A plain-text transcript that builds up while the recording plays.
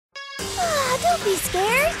Don't be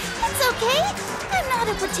scared. It's okay. I'm not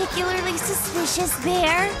a particularly suspicious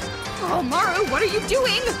bear. Oh, Maru, what are you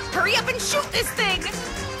doing? Hurry up and shoot this thing!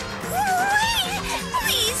 Wait!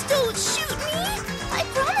 Please don't shoot me! I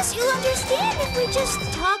promise you'll understand if we just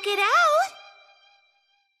talk it out.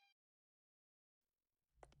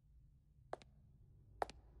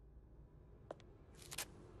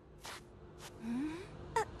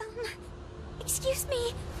 Excuse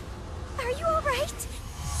me. Are you all right?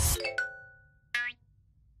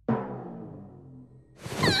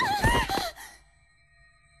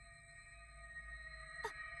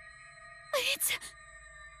 It's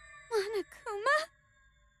Monokuma?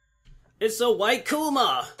 It's a white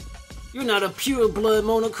Kuma! You're not a pure-blood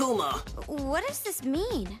Monokuma! What does this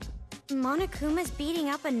mean? Monokuma's beating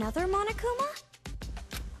up another Monokuma?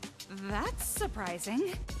 That's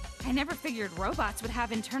surprising. I never figured robots would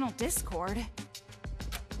have internal discord.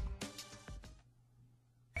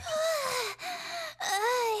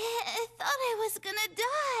 I thought I was gonna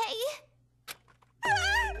die.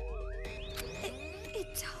 It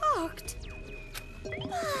talked.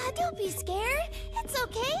 Don't be scared. It's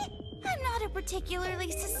okay. I'm not a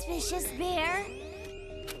particularly suspicious bear.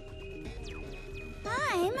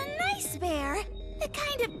 I'm a nice bear. The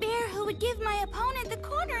kind of bear who would give my opponent the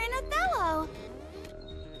corner in Othello.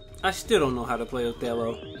 I still don't know how to play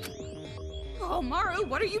Othello. Oh, Maru,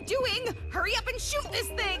 what are you doing? Hurry up and shoot this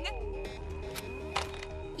thing!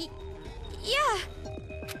 Yeah.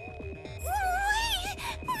 Wait!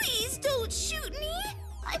 Please don't shoot me!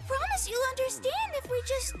 I promise you'll understand if we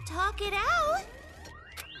just talk it out.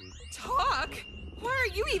 Talk? Why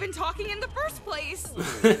are you even talking in the first place? I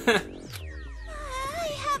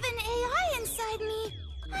have an AI inside me.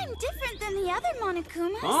 I'm different than the other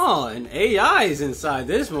Monokumas. Oh, an AI is inside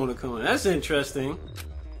this Monokuma. That's interesting.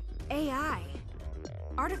 AI.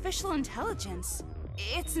 Artificial intelligence.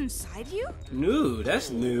 It's inside you? New, that's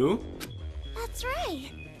new. That's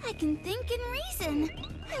right. I can think and reason.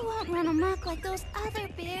 I won't run amok like those other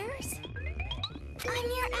bears. I'm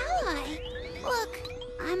your ally. Look,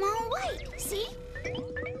 I'm all white, see?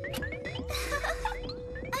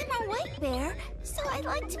 I'm a white bear, so I'd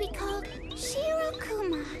like to be called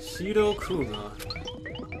Shirokuma. Shirokuma.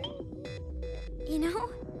 You know,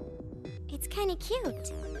 it's kind of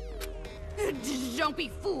cute. Don't be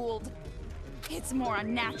fooled. It's more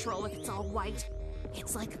unnatural if it's all white.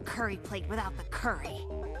 It's like a curry plate without the curry.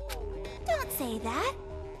 Don't say that.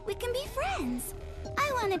 We can be friends.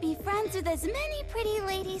 I want to be friends with as many pretty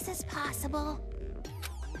ladies as possible.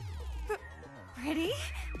 Pretty?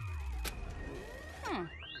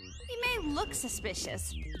 He may look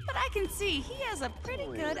suspicious, but I can see he has a pretty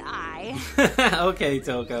good eye. Okay,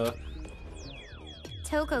 Toko.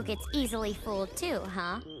 Toko gets easily fooled too,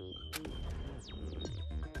 huh?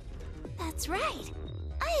 That's right.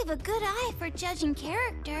 I have a good eye for judging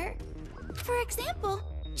character. For example,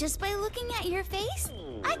 just by looking at your face,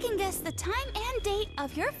 I can guess the time and date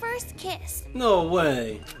of your first kiss. No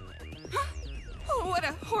way. What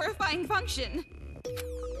a horrifying function.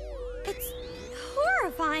 It's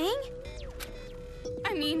horrifying.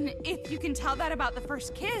 I mean, if you can tell that about the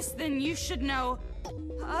first kiss, then you should know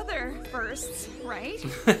other firsts, right?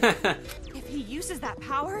 If he uses that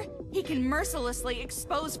power, he can mercilessly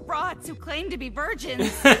expose frauds who claim to be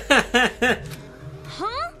virgins.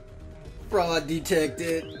 Huh? Fraud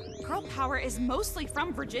detected. Girl power is mostly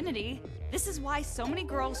from virginity. This is why so many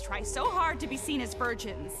girls try so hard to be seen as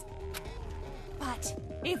virgins. But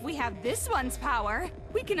if we have this one's power,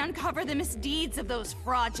 we can uncover the misdeeds of those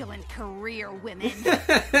fraudulent career women.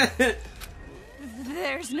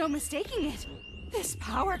 There's no mistaking it. This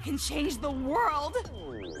power can change the world.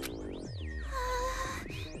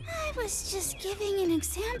 I was just giving an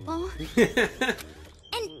example.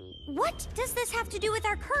 And what does this have to do with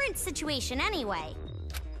our current situation anyway?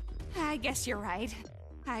 I guess you're right.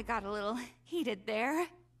 I got a little heated there.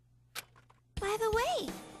 By the way,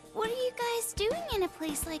 what are you guys doing in a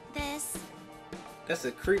place like this? That's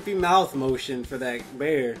a creepy mouth motion for that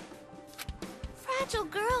bear. Fragile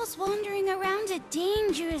girls wandering around a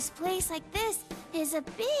dangerous place like this is a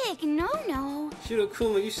big no-no.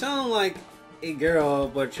 Shirokuma, you sound like a girl,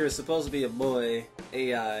 but you're supposed to be a boy.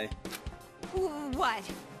 AI. What?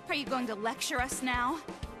 Are you going to lecture us now?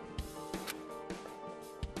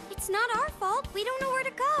 It's not our fault. We don't know where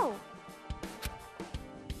to go.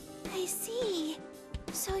 I see.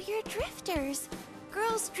 So you're drifters.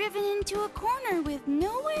 Girls driven into a corner with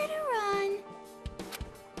nowhere to run.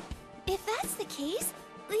 If that's the case,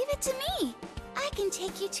 leave it to me. I can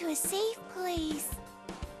take you to a safe place.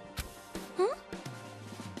 Huh?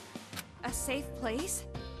 A safe place?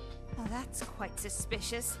 Oh, that's quite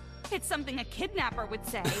suspicious. It's something a kidnapper would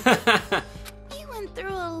say. been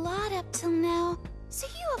through a lot up till now, so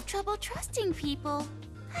you have trouble trusting people.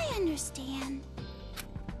 I understand.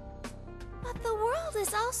 But the world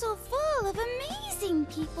is also full of amazing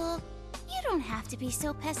people. You don't have to be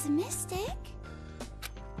so pessimistic.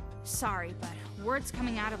 Sorry, but words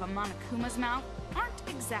coming out of a Monokuma's mouth aren't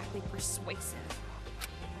exactly persuasive.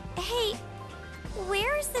 Hey,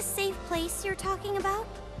 where is the safe place you're talking about?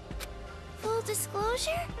 Full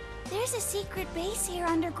disclosure, there's a secret base here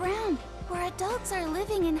underground where adults are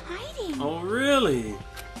living and hiding. Oh, really?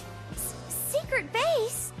 Secret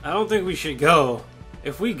base? I don't think we should go.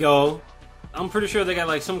 If we go, I'm pretty sure they got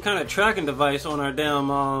like some kind of tracking device on our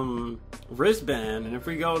damn wristband, and if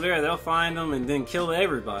we go there, they'll find them and then kill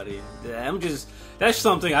everybody. That's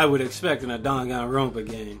something I would expect in a Danganronpa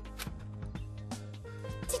game.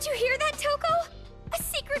 Did you hear that, Toko? A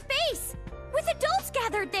secret base with adults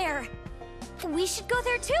gathered there. We should go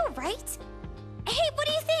there too, right? Hey, what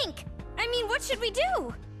do you think? I mean, what should we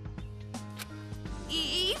do?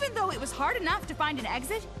 Even though it was hard enough to find an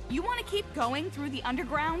exit, you want to keep going through the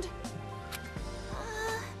underground?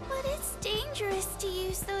 But it's dangerous to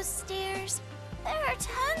use those stairs. There are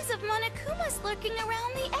tons of Monokumas lurking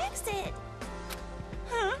around the exit.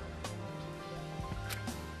 Huh?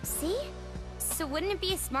 See? So wouldn't it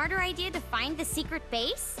be a smarter idea to find the secret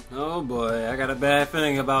base? Oh boy, I got a bad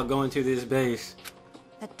feeling about going to this base.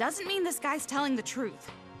 That doesn't mean this guy's telling the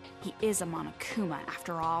truth. He is a Monokuma,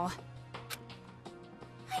 after all.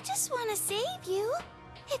 I just want to save you.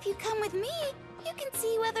 If you come with me, you can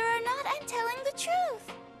see whether or not I'm telling the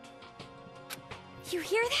truth. You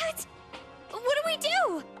hear that? What do we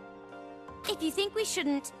do? If you think we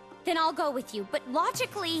shouldn't, then I'll go with you. But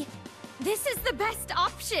logically, this is the best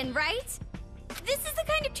option, right? This is the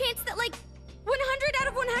kind of chance that, like, 100 out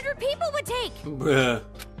of 100 people would take. Bruh.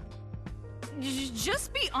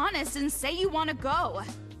 Just be honest and say you want to go.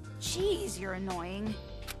 Jeez, you're annoying.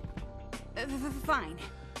 Fine.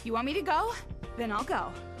 You want me to go? Then I'll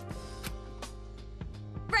go.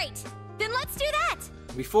 Right. Then let's do that.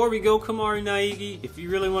 Before we go, Komaru Naegi, if you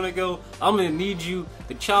really want to go, I'm going to need you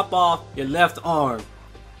to chop off your left arm.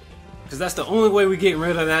 Because that's the only way we get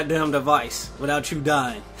rid of that damn device without you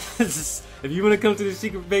dying. If you want to come to the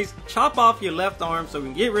secret base, chop off your left arm so we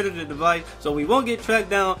can get rid of the device so we won't get tracked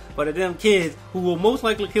down by the damn kids who will most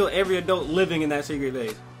likely kill every adult living in that secret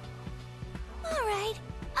base. Alright,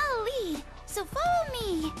 I'll lead, so follow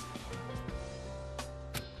me.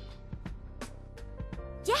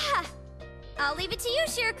 Yeah. I'll leave it to you,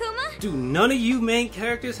 Shirokuma. Do none of you main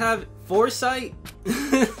characters have foresight?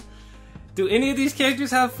 Do any of these characters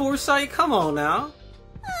have foresight? Come on now.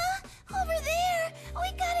 Over there. We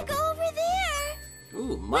gotta go over there.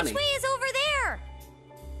 Ooh, money. Which way is over there?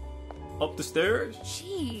 Up the stairs?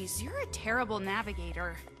 Jeez, you're a terrible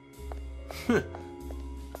navigator. Let's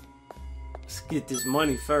get this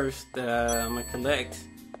money first that I'm gonna collect.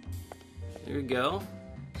 Here we go.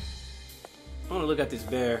 I wanna look at this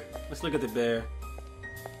bear. Let's look at the bear.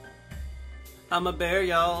 I'm a bear,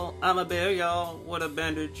 y'all. I'm a bear, y'all. With a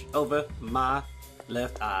bandage over my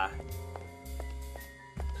left eye.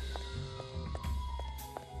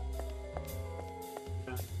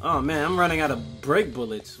 Oh man, I'm running out of brake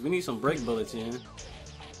bullets. We need some brake bullets in.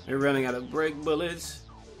 We're running out of brake bullets.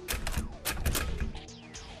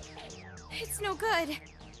 It's no good.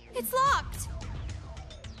 It's locked.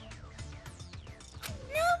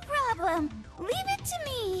 No problem. Leave it to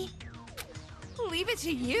me. Leave it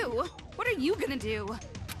to you? What are you gonna do?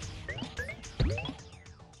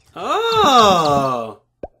 Oh!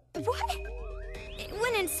 What? It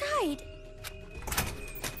went inside.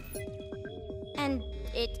 And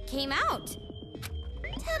it came out.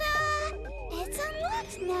 Ta-da! It's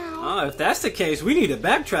unlocked now. Oh, if that's the case, we need to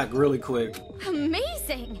backtrack really quick.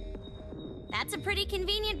 Amazing. That's a pretty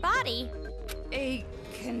convenient body. A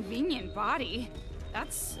convenient body?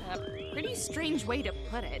 That's a pretty strange way to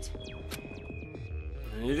put it.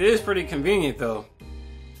 It is pretty convenient though.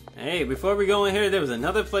 Hey, before we go in here, there was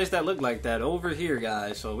another place that looked like that over here,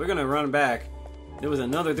 guys. So we're gonna run back. There was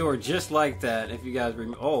another door just like that. If you guys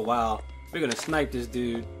remember. Oh wow, we're gonna snipe this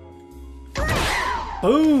dude.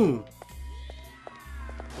 Boom!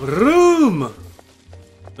 Room!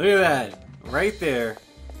 Look at that, right there.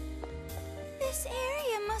 This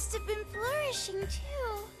area must have been flourishing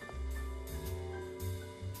too.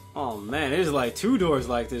 Oh man, there's like 2 doors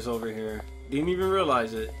like this over here. Didn't even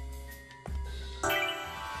realize it.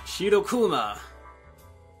 Shirokuma.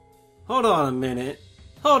 Hold on a minute.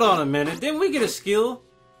 Hold on a minute. Didn't we get a skill?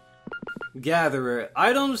 Gatherer.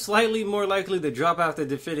 Items slightly more likely to drop after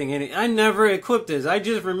defeating any. I never equipped this. I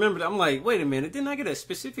just remembered. I'm like, wait a minute. Didn't I get a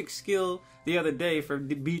specific skill the other day for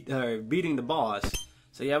beating the boss?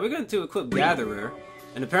 So yeah, we're going to equip Gatherer.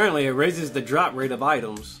 And apparently it raises the drop rate of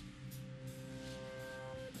items.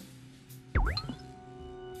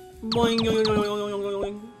 Boing, boing, boing, boing,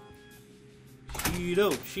 boing.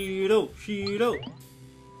 Shido, Shido, Shido.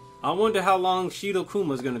 I wonder how long Shido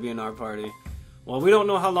Kuma's going to be in our party. Well, we don't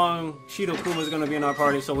know how long Shido Kuma's going to be in our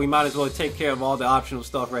party, so we might as well take care of all the optional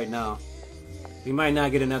stuff right now. We might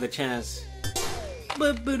not get another chance.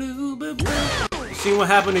 You see what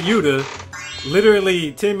happened to Yuta?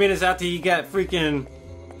 Literally 10 minutes after he got freaking...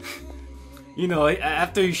 You know,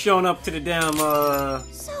 after he's shown up to the damn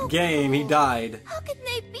So game, he died. How can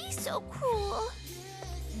they be so cruel?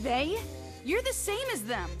 They? You're the same as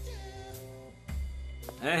them.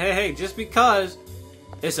 Hey, hey, hey, just because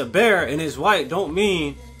it's a bear and it's white don't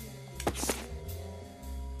mean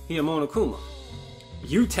he a Monokuma.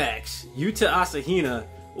 Utax, Yuta Asahina.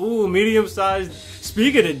 Ooh, medium-sized.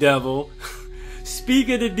 Speak of the devil. Speak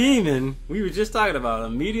of the demon. We were just talking about a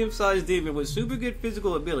medium-sized demon with super good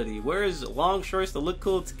physical ability. Wears long shorts to look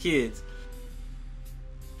cool to kids.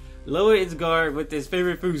 Lower its guard with its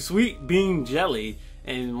favorite food, sweet bean jelly.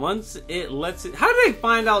 And once it lets it... How do they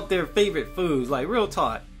find out their favorite foods? Like, real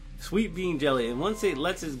talk. Sweet bean jelly. And once it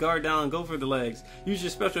lets its guard down, go for the legs. Use your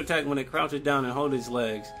special attack when it crouches down and hold its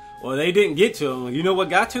legs. Well, they didn't get to him. You know what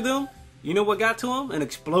got to them? You know what got to him? An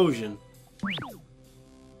explosion.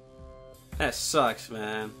 That sucks,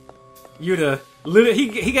 man. Yuta,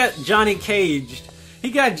 literally, he got Johnny Caged. He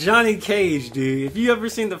got Johnny Caged, dude. If you ever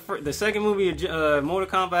seen the second movie of Mortal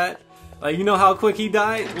Kombat, like, you know how quick he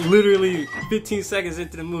died? Literally 15 seconds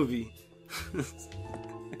into the movie.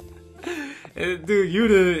 And dude,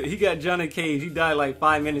 Yuta, he got Johnny Caged. He died like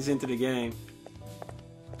 5 minutes into the game.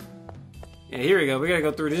 Yeah, here we go. We gotta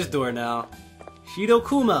go through this door now. Shido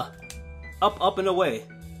Kuma. Up, up, and away.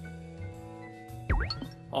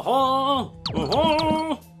 Oh-ho!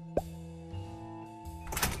 Oh-ho!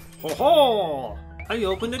 Oh-ho! I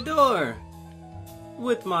opened the door.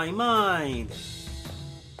 With my mind.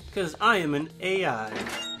 Because I am an AI.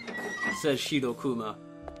 Says Shido Kuma.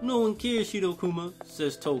 No one cares, Shido Kuma,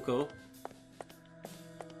 says Toko.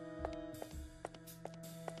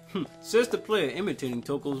 Says the player imitating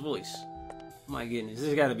Toko's voice. My goodness,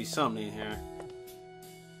 there's gotta be something in here.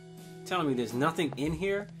 Telling me there's nothing in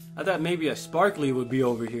here? I thought maybe a sparkly would be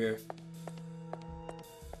over here.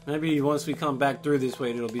 Maybe once we come back through this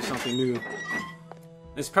way, it'll be something new.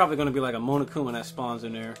 It's probably gonna be like a Monokuma that spawns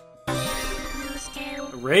in there.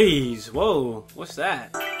 A raise! Whoa, what's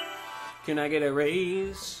that? Can I get a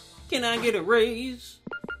raise? Can I get a raise?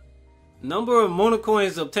 Number of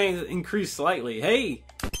Monocoins obtained increased slightly. Hey!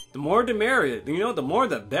 The more the merrier. You know, the more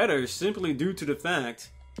the better, simply due to the fact...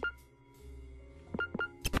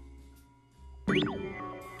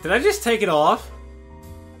 Did I just take it off?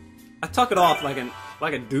 I took it off like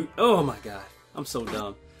a dude. Oh my god. I'm so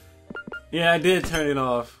dumb. Yeah, I did turn it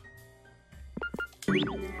off.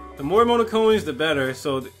 The more Monocoins, the better.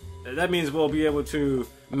 So that means we'll be able to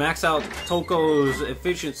max out Toko's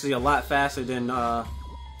efficiency a lot faster than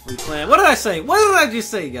we planned. What did I say? What did I just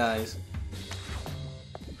say, guys?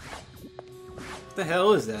 What the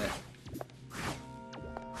hell is that?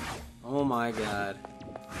 Oh my god.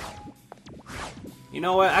 You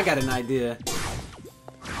know what? I got an idea.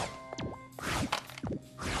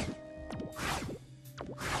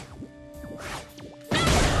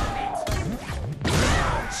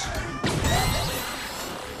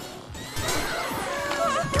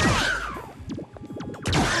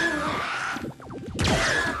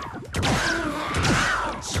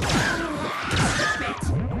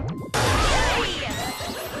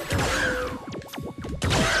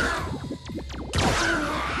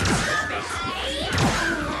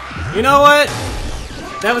 You know what?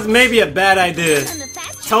 That was maybe a bad idea.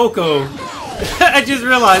 Toko. I just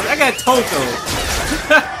realized I got Toko.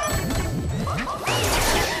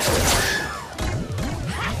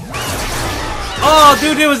 Oh,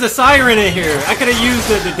 dude, there was a siren in here. I could have used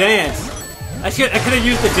the dance. I could have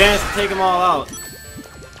used the dance to take them all out.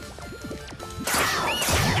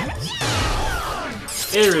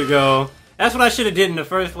 There we go. That's what I should have did in the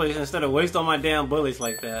first place instead of waste all my damn bullets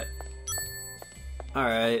like that.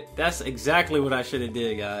 Alright, that's exactly what I should have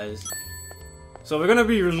did, guys. So we're gonna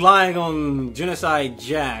be relying on Genocide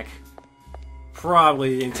Jack,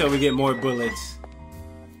 probably, until we get more bullets.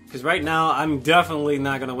 Because right now, I'm definitely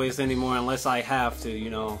not gonna waste any more unless I have to, you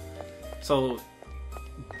know. So,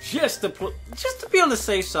 just to be on the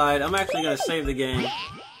safe side, I'm actually gonna save the game.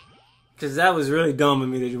 Because that was really dumb of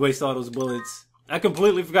me to waste all those bullets. I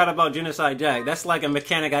completely forgot about Genocide Jack. That's like a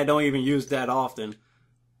mechanic I don't even use that often.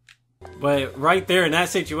 But right there in that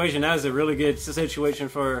situation, that was a really good situation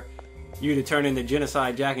for you to turn into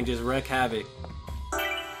Genocide Jack and just wreak havoc.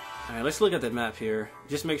 Alright, let's look at the map here.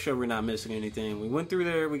 Just make sure we're not missing anything. We went through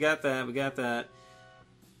there, we got that.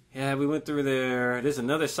 Yeah, we went through there. There's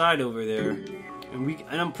another side over there. And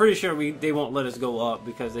I'm pretty sure they won't let us go up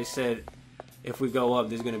because they said if we go up,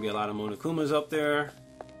 there's going to be a lot of Monokumas up there.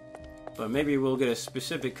 But maybe we'll get a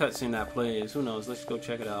specific cutscene that plays. Who knows? Let's go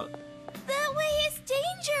check it out. That way is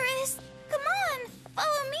dangerous. Come on,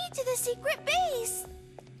 follow me to the secret base.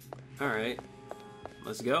 Alright,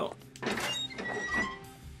 let's go.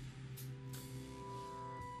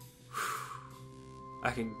 I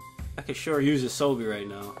could sure use a Sobi right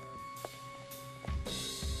now.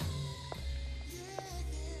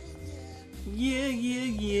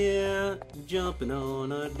 Yeah. Jumping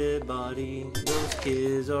on a dead body. Those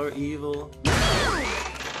kids are evil.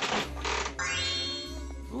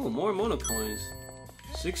 Oh, more Mono coins.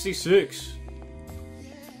 66.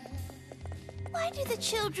 Why do the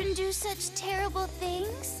children do such terrible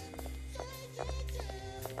things?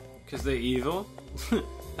 Because they're evil?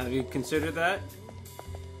 Have you considered that?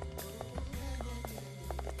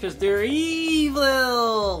 Because they're evil!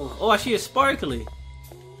 Oh, I see a sparkly.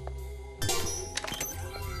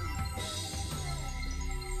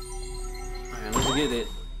 Alright, let's get it.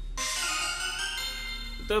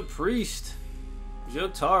 The priest.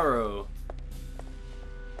 Jotaro.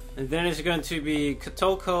 And then it's going to be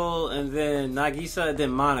Kotoko, and then Nagisa, and then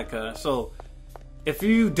Monica. So, if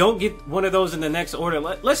you don't get one of those in the next order,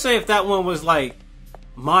 let's say if that one was like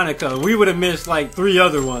Monica, we would have missed like 3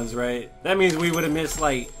 other ones, right? That means we would have missed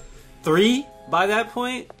like 3 by that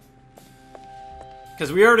point.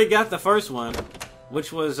 Because we already got the first one,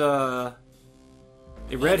 which was the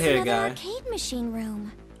redhead guy. Arcade machine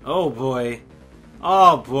room. Oh boy.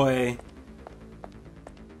 Oh boy.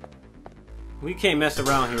 We can't mess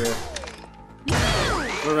around here.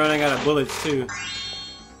 We're running out of bullets too.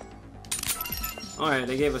 Alright,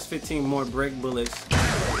 they gave us 15 more break bullets.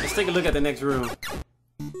 Let's take a look at the next room.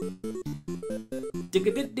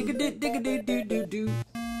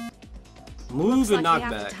 Move and like we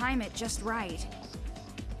have knockback. to time it just right.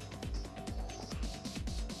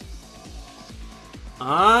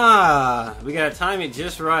 Ah, we gotta time it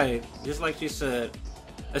just right. Just like you said.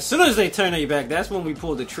 As soon as they turn it back, that's when we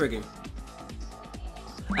pull the trigger.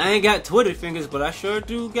 I ain't got Twitter fingers, but I sure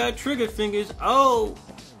do got trigger fingers. Oh!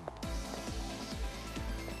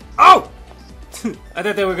 Oh! I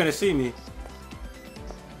thought they were gonna see me.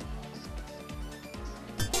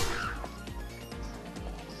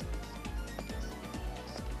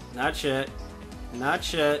 Not yet.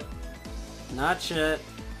 Not yet. Not yet.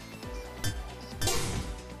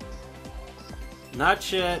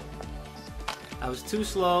 Not yet. I was too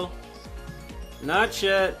slow. Not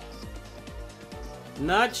yet.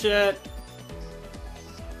 Not yet.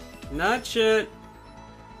 Not yet.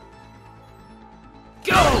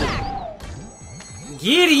 Go!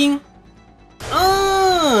 Get him!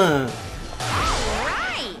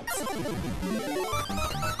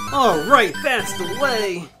 Alright, that's the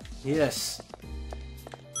way! Yes.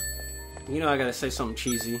 You know I gotta say something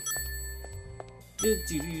cheesy.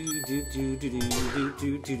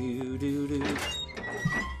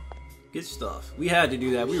 Good stuff. We had to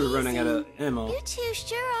do that. We were running out of ammo. You two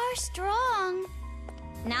sure are strong.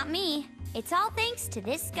 Not me. It's all thanks to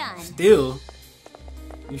this gun. Still,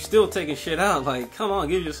 you still taking shit out. Like, come on,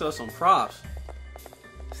 give yourself some props.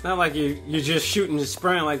 It's not like you're just shooting and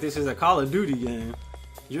spraying like this is a Call of Duty game.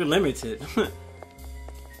 You're limited. Alright,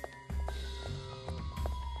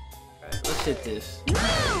 let's hit this.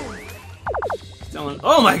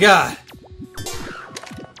 Oh my god!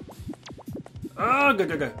 Oh, go.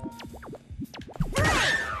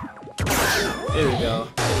 There we go.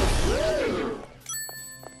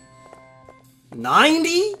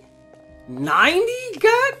 90? 90?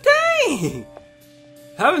 God dang!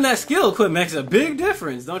 Having that skill equip makes a big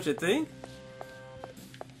difference, don't you think?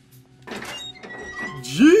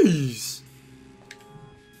 Jeez!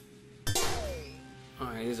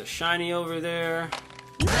 Alright, there's a shiny over there.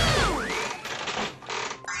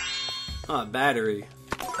 Oh, battery.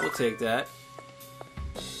 We'll take that.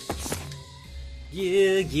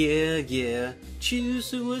 Yeah. Choose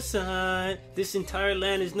suicide. This entire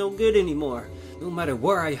land is no good anymore. No matter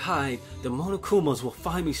where I hide, the Monokumas will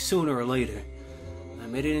find me sooner or later. I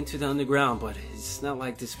made it into the underground, but it's not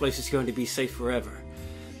like this place is going to be safe forever.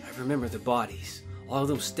 I remember the bodies, all of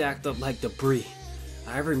them stacked up like debris.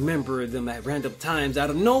 I remember them at random times out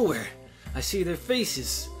of nowhere. I see their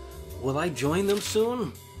faces. Will I join them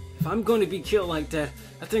soon? If I'm going to be killed like that,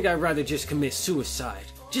 I think I'd rather just commit suicide.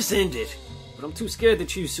 Just end it. But I'm too scared to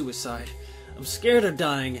choose suicide. I'm scared of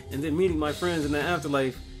dying and then meeting my friends in the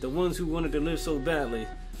afterlife, the ones who wanted to live so badly.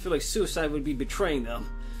 I feel like suicide would be betraying them.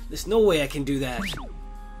 There's no way I can do that.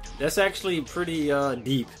 That's actually pretty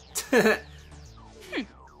deep.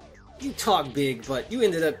 You talk big, but you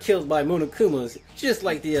ended up killed by Monokumas, just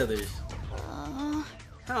like the others.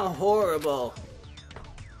 How horrible.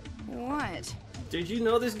 What? Did you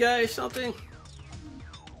know this guy or something?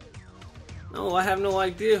 No, I have no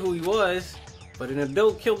idea who he was, but an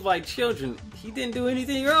adult killed by children, he didn't do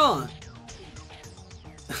anything wrong.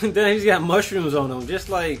 Then he's got mushrooms on him, just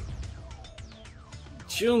like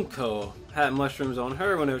Junko had mushrooms on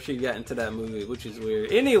her whenever she got into that movie, which is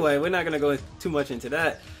weird. Anyway, we're not gonna go too much into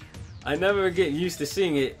that. I never get used to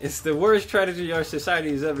seeing it. It's the worst tragedy our society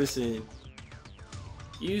has ever seen.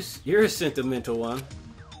 You're a sentimental one.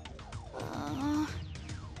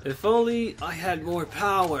 If only I had more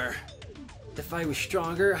power. If I was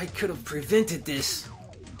stronger, I could have prevented this.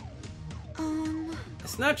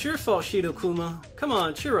 It's not your fault, Shidokuma. Come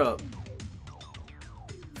on, cheer up.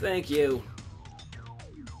 Thank you.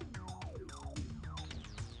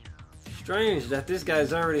 Strange that this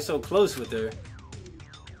guy's already so close with her.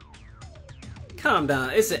 Calm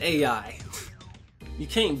down, it's an AI. You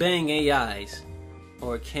can't bang AIs.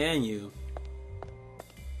 Or can you?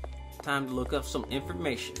 Time to look up some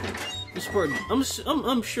information.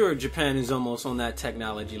 I'm sure Japan is almost on that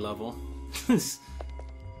technology level.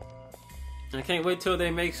 I can't wait till they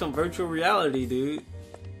make some virtual reality, dude.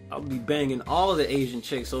 I'll be banging all the Asian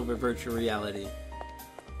chicks over virtual reality.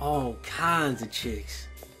 All kinds of chicks.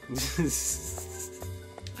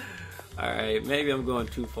 Alright, maybe I'm going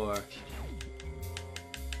too far.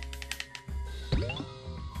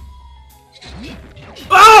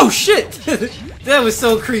 Oh shit! That was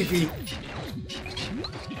so creepy.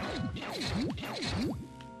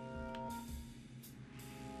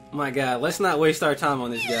 My god, let's not waste our time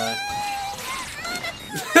on this guy.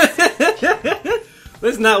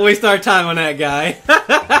 Let's not waste our time on that guy.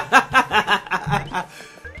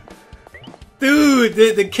 Dude,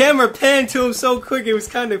 the camera panned to him so quick it was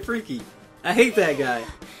kind of freaky. I hate that guy.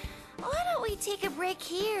 Why don't we take a break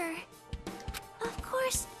here? Of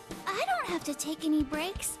course, I don't have to take any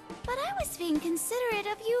breaks, but I was being considerate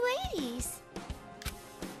of you ladies.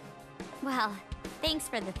 Well, thanks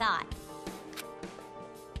for the thought.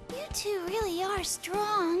 You two really are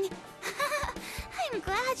strong. I'm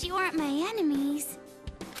glad you aren't my enemies.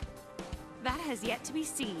 That has yet to be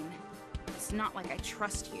seen. It's not like I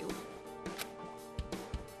trust you.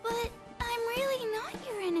 But I'm really not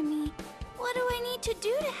your enemy. What do I need to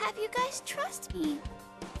do to have you guys trust me?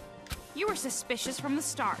 You were suspicious from the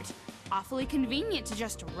start. Awfully convenient to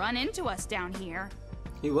just run into us down here.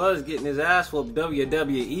 He was getting his ass whooped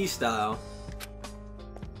WWE style.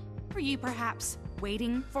 Were you perhaps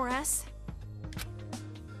waiting for us?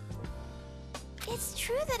 It's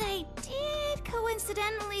true that I did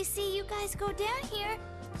coincidentally see you guys go down here,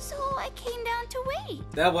 so I came down to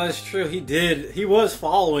wait. That was true, he did. He was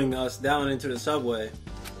following us down into the subway.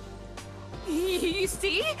 You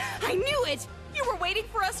see? I knew it! You were waiting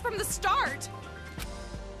for us from the start!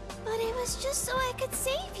 But it was just so I could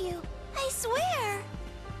save you. I swear.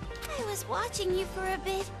 I was watching you for a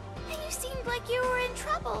bit, and you seemed like you were in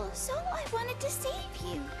trouble, so I wanted to save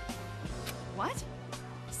you. What?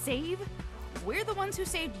 Save? We're the ones who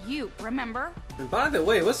saved you, remember? And by the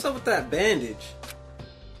way, what's up with that bandage?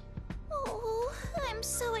 Oh, I'm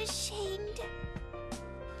so ashamed.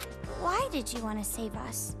 Why did you want to save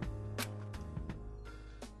us?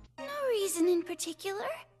 No reason in particular.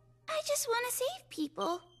 I just want to save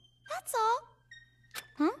people. That's all.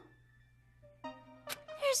 Huh?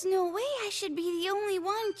 There's no way I should be the only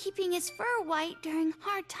one keeping his fur white during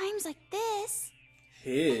hard times like this.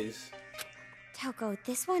 His? Toko,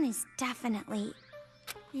 this one is definitely...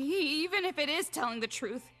 Even if it is telling the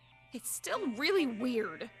truth, it's still really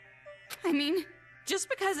weird. I mean, just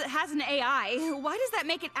because it has an AI, why does that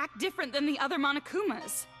make it act different than the other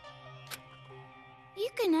Monokumas? You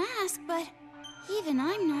can ask, but even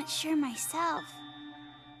I'm not sure myself.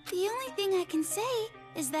 The only thing I can say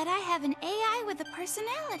is that I have an AI with a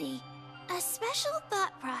personality, a special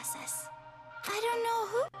thought process. I don't know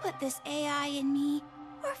who put this AI in me,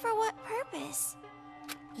 or for what purpose.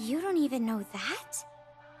 You don't even know that?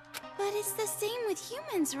 But it's the same with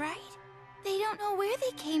humans, right? They don't know where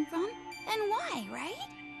they came from and why, right?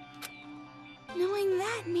 Knowing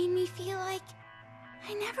that made me feel like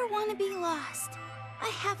I never want to be lost. I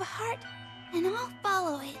have a heart, and I'll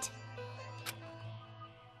follow it.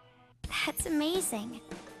 That's amazing.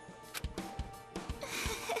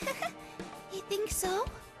 You think so?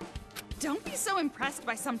 Don't be so impressed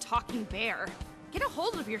by some talking bear. Get a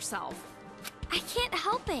hold of yourself. I can't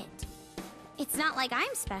help it. It's not like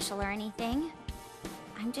I'm special or anything.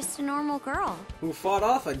 I'm just a normal girl. Who fought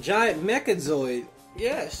off a giant mechazoid.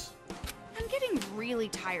 Yes. I'm getting getting really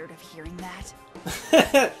tired of hearing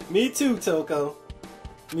that. Me too, Toko.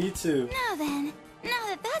 Me too. Now then, now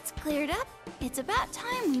that that's cleared up, it's about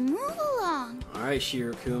time we move along. Alright,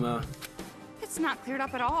 Shirokuma. It's not cleared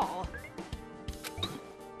up at all.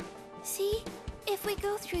 See, if we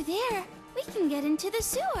go through there, we can get into the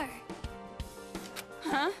sewer.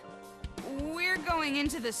 Huh? We're going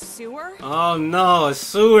into the sewer? Oh no, a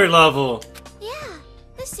sewer level. Yeah,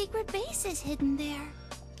 the secret base is hidden there.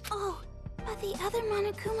 Oh, but the other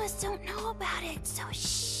Monokumas don't know about it, so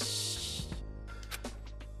shh.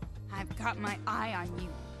 I've got my eye on you,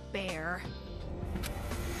 bear.